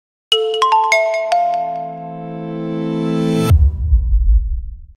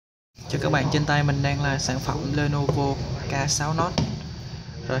các bạn, trên tay mình đang là sản phẩm Lenovo K6 Note.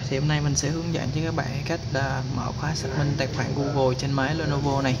 Rồi thì hôm nay mình sẽ hướng dẫn cho các bạn cách là mở khóa xác minh tài khoản Google trên máy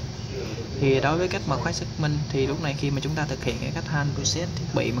Lenovo này. Thì đối với cách mở khóa xác minh thì lúc này khi mà chúng ta thực hiện cái cách hard reset thiết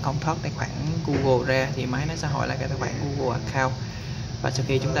bị mà không thoát tài khoản Google ra thì máy nó sẽ hỏi lại cái tài khoản Google account. Và sau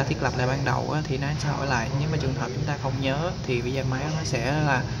khi chúng ta thiết lập lại ban đầu thì nó sẽ hỏi lại, nếu mà trường hợp chúng ta không nhớ thì bây giờ máy nó sẽ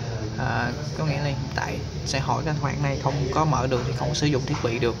là có nghĩa là hiện tại sẽ hỏi cái tài khoản này không có mở được thì không sử dụng thiết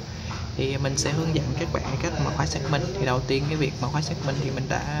bị được. Thì mình sẽ hướng dẫn các bạn cách mở khóa xác minh. Thì đầu tiên cái việc mở khóa xác minh thì mình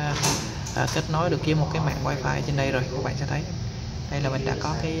đã kết nối được với một cái mạng wifi trên đây rồi. Các bạn sẽ thấy đây là mình đã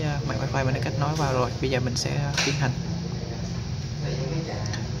có cái mạng wifi mình đã kết nối vào rồi. Bây giờ mình sẽ tiến hành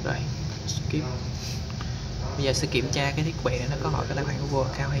rồi skip. Bây giờ sẽ kiểm tra cái thiết bị này nó có hỏi cái tài khoản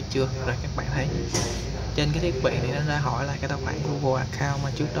Google account hay chưa. Rồi các bạn thấy trên cái thiết bị này nó đã hỏi là cái tài khoản Google account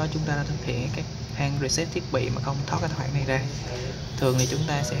mà trước đó chúng ta đã thực hiện cái hard reset thiết bị mà không thoát cái tài khoản này ra. Thường thì chúng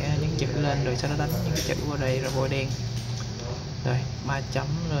ta sẽ nhấn chữ lên rồi sau đó đánh những cái chữ vào đây rồi bôi đen rồi 3 chấm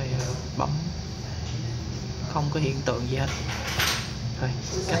rồi bấm, không có hiện tượng gì hết. Rồi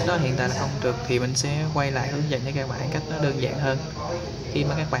cách đó hiện tại là không được thì mình sẽ quay lại hướng dẫn cho các bạn cách nó đơn giản hơn. Khi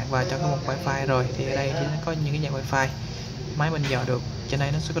mà các bạn vào trong một wifi rồi thì ở đây nó có những cái dạng wifi máy mình dò được, trên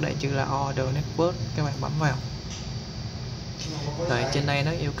đây nó sẽ có đại chữ là order network, các bạn bấm vào. Rồi trên đây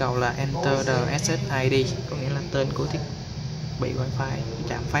nó yêu cầu là enter the SSID, có nghĩa là tên của thiết bị wifi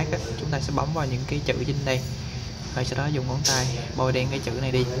trạm phát á. Chúng ta sẽ bấm vào những cái chữ trên đây rồi sau đó dùng ngón tay bôi đen cái chữ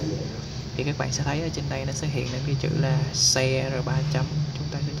này đi thì các bạn sẽ thấy ở trên đây nó sẽ hiện lên cái chữ là share rồi 3 chấm, chúng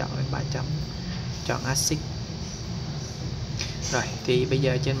ta sẽ chọn lên 3 chấm, chọn ASIC. Rồi thì bây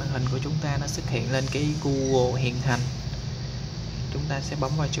giờ trên màn hình của chúng ta nó xuất hiện lên cái Google hiện hành, chúng ta sẽ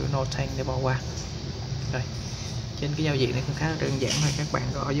bấm vào chữ no thank để bỏ qua. Rồi trên cái giao diện này cũng khá là đơn giản thôi, các bạn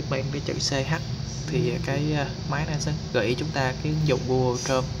gõ giúp mình cái chữ CH thì cái máy này sẽ gửi chúng ta cái ứng dụng Google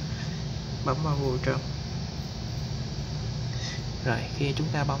Chrome, bấm vào Google Chrome. Rồi khi chúng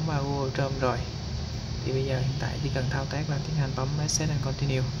ta bấm vào Google Chrome rồi thì bây giờ hiện tại chỉ cần thao tác là tiến hành bấm Set and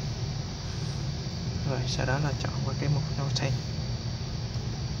Continue, rồi sau đó là chọn vào cái mục No Thank.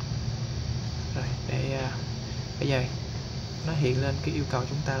 Rồi để bây giờ nó hiện lên cái yêu cầu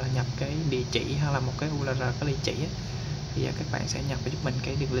chúng ta là nhập cái địa chỉ hay là một cái URL có địa chỉ á. Bây giờ các bạn sẽ nhập giúp mình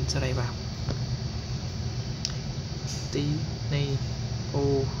cái đường link sau đây vào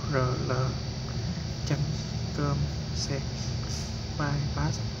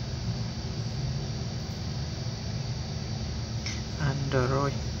tiniurl.com/bypass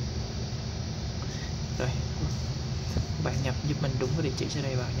Android. Rồi bạn nhập giúp mình đúng cái địa chỉ sau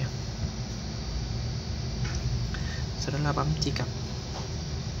đây vào nha, sau đó là bấm truy cập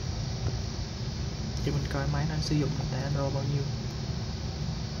cho mình coi máy đang sử dụng nền tảng Android bao nhiêu.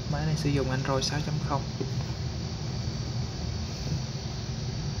 Máy này sử dụng Android 6.0.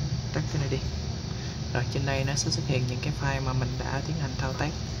 Tắt cái này đi. Rồi trên đây nó sẽ xuất hiện những cái file mà mình đã tiến hành thao tác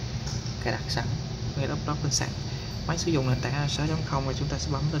cài đặt sẵn, ngay upload lên sẵn. Máy sử dụng nền tảng 6.0 và chúng ta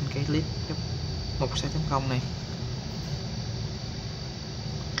sẽ bấm lên cái list mục 6.0 này.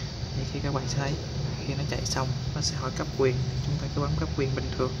 Thì khi các bạn sẽ thấy khi nó chạy xong nó sẽ hỏi cấp quyền, chúng ta cứ bấm cấp quyền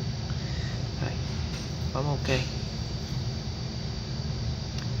bình thường rồi bấm OK.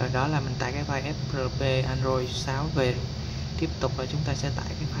 Rồi đó là mình tải cái file FRP Android 6 về. Tiếp tục là chúng ta sẽ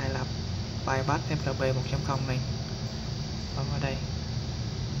tải cái file là bypass FRP 1.0 này, bấm vào đây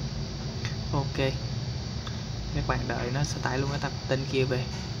OK. Các bạn đợi nó sẽ tải luôn cái tập tên kia về.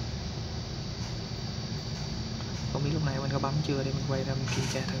 Không biết lúc này mình có bấm chưa, để mình quay ra mình kiểm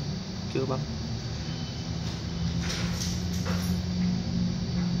tra thử. Chưa bấm.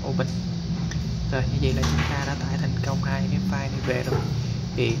 Open. Rồi như vậy là chúng ta đã tải thành công hai cái file này về rồi.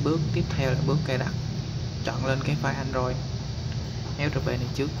 Thì bước tiếp theo là bước cài đặt. Chọn lên cái file Android FRP này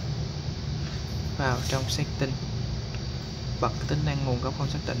trước, vào trong setting, bật tính năng nguồn gốc không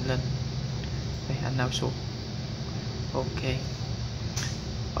xác định lên. Đây, anh nào xuống OK,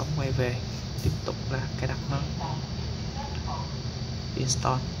 bấm quay về, tiếp tục là cài đặt nó,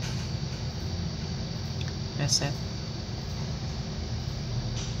 install asset.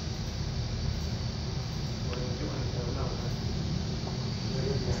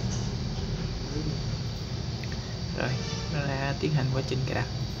 Rồi nó đã tiến hành quá trình cài đặt.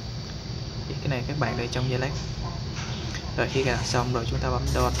 Thì cái này các bạn đợi trong giây lát. Rồi khi cài đặt xong rồi chúng ta bấm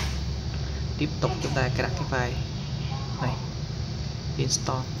download. Tiếp tục chúng ta cài đặt cái file này,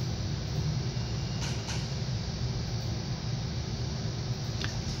 install,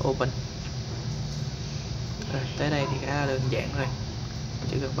 open. Rồi tới đây thì khá là đơn giản rồi,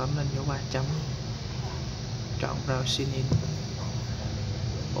 chỉ cần bấm lên dấu 3 chấm, chọn browsing in,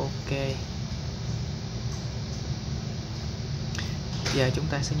 OK. Giờ chúng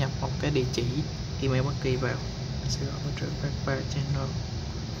ta sẽ nhập một cái địa chỉ email bất kỳ vào. Mình sẽ gọi một chữ FRP channel.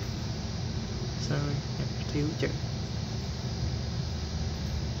 Sorry, nhập thiếu chữ.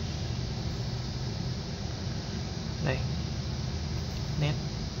 Đây, net,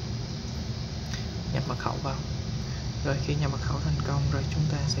 nhập mật khẩu vào. Rồi khi nhập mật khẩu thành công rồi chúng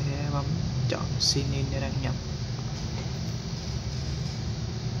ta sẽ bấm chọn sign in để đăng nhập.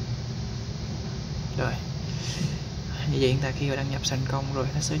 Rồi như vậy hiện tại khi đăng nhập thành công rồi,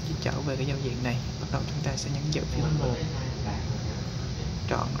 nó sẽ trở về cái giao diện này. Bắt đầu chúng ta sẽ nhấn vào phím nguồn,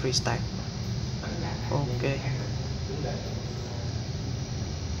 chọn restart. Ok.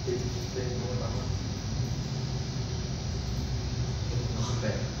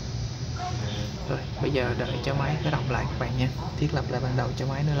 Rồi bây giờ đợi cho máy khởi động lại các bạn nha. Thiết lập lại ban đầu cho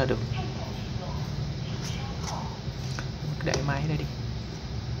máy nữa là được. Để máy đây đi.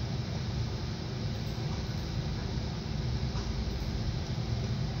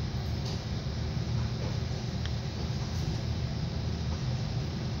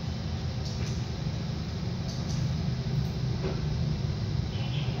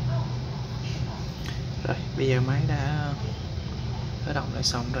 Rồi bây giờ máy đã khởi động lại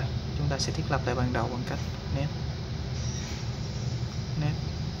xong rồi. Chúng ta sẽ thiết lập lại ban đầu bằng cách net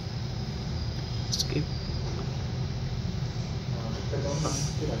skip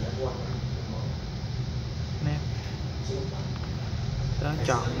net. Đó,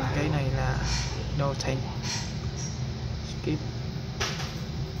 chọn cái này là no change, skip,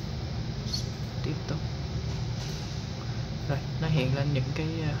 tiếp tục. Rồi nó hiện lên những cái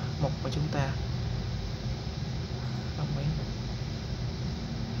mục mà chúng ta đồng ý.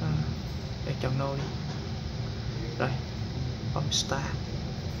 Để chọn no đi. Rồi bấm start.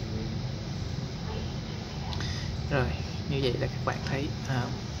 Rồi như vậy là các bạn thấy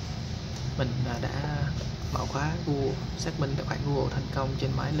mình đã mở khóa Google, xác minh tài khoản Google thành công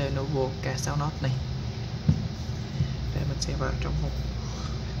trên máy Lenovo K6 Note này. Để mình sẽ vào trong mục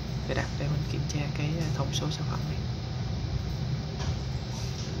để đặt để mình kiểm tra cái thông số sản phẩm này.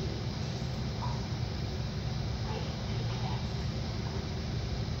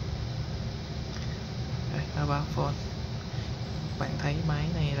 About phone. Bạn thấy máy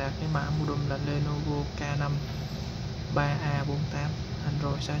này là cái mã modem là Lenovo K5 3A48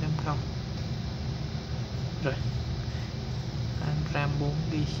 Android 6.0. Rồi RAM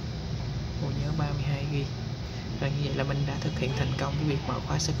 4GB, bộ nhớ 32GB. Rồi như vậy là mình đã thực hiện thành công cái việc mở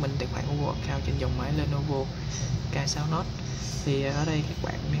khóa xác minh tài khoản Google account trên dòng máy Lenovo K6 Note. Thì ở đây các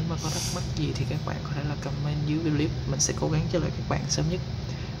bạn nếu mà có thắc mắc gì thì các bạn có thể là comment dưới video clip, mình sẽ cố gắng trả lời các bạn sớm nhất.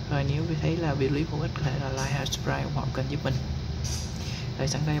 Rồi nếu thấy là video clip hữu ích có thể là like hay subscribe ủng hộ kênh giúp mình. Rồi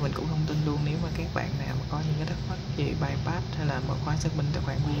sẵn đây mình cũng thông tin luôn, nếu mà các bạn nào mà có những cái thắc mắc về bypass hay là mở khóa xác minh tài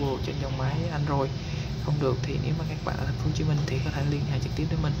khoản Google trên dòng máy Android không được thì nếu mà các bạn ở thành phố Hồ Chí Minh thì có thể liên hệ trực tiếp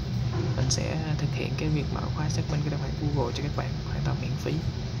đến mình. Mình sẽ thực hiện cái việc mở khóa xác minh cái tài khoản Google cho các bạn hoàn toàn miễn phí.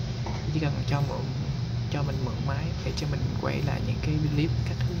 Chỉ cần cho mình mượn máy để cho mình quay lại những cái video clip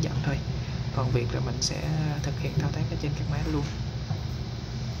cách hướng dẫn thôi. Còn việc là mình sẽ thực hiện thao tác ở trên các máy luôn.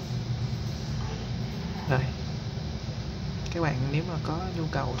 Rồi các bạn nếu mà có nhu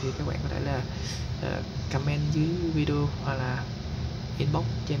cầu thì các bạn có thể là comment dưới video hoặc là inbox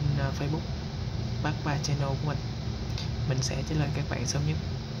trên Facebook FRP channel của mình sẽ trả lời các bạn sớm nhất.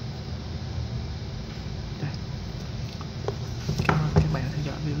 Rồi. Cảm ơn các bạn đã theo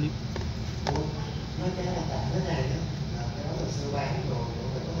dõi video clip. Nói cái là cái này đó là cái đó là sơ bán rồi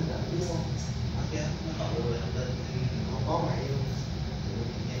phải có hình ảnh đúng không? Chứ nó còn được không có mày luôn.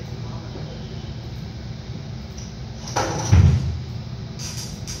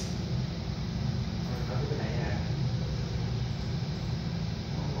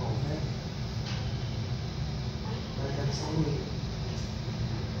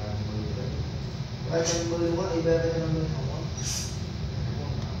 Đây trên 10 luôn á, IB trên 50 không á.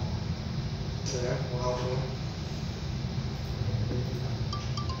 Rồi đó, màu hồng luôn.